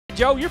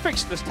Joe, you're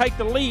fixing to take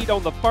the lead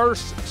on the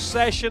first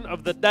session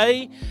of the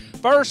day.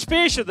 First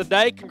fish of the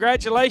day,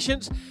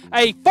 congratulations.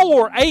 A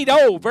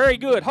 4.80, very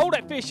good. Hold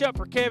that fish up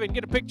for Kevin,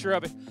 get a picture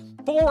of it.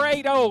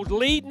 4.80,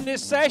 leading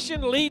this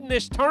session, leading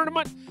this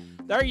tournament.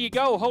 There you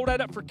go, hold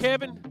that up for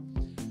Kevin.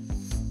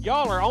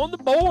 Y'all are on the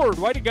board,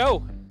 way to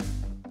go.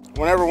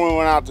 Whenever we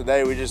went out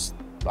today, we just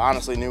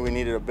honestly knew we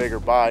needed a bigger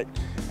bite,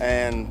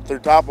 and threw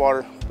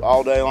topwater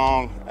all day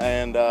long,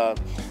 and I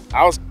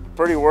was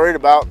pretty worried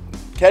about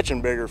catching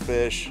bigger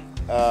fish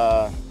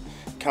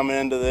coming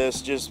into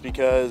this, just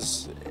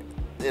because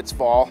it's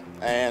fall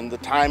and the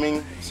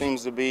timing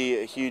seems to be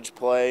a huge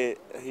play,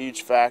 a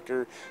huge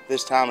factor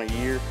this time of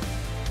year.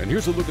 And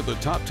here's a look at the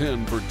top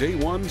 10 for Day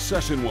 1,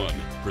 Session 1,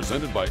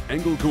 presented by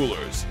Engel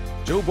Coolers.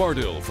 Joe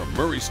Bardill from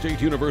Murray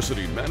State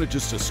University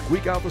manages to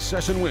squeak out the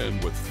session win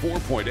with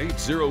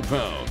 4.80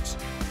 pounds.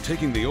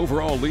 Taking the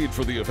overall lead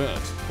for the event,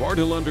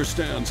 Bardill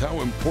understands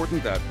how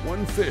important that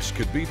one fish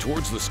could be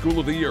towards the School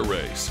of the Year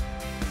race.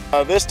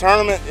 This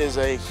tournament is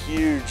a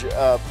huge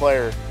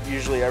player,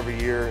 usually every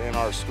year in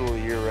our School of the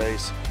Year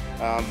race.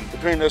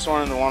 Between this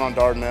one and the one on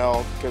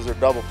Dardanelle, because they're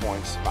double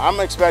points.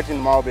 I'm expecting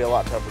tomorrow to be a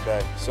lot tougher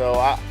day. So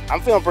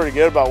I'm feeling pretty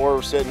good about where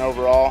we're sitting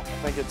overall.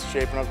 I think it's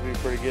shaping up to be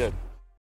pretty good.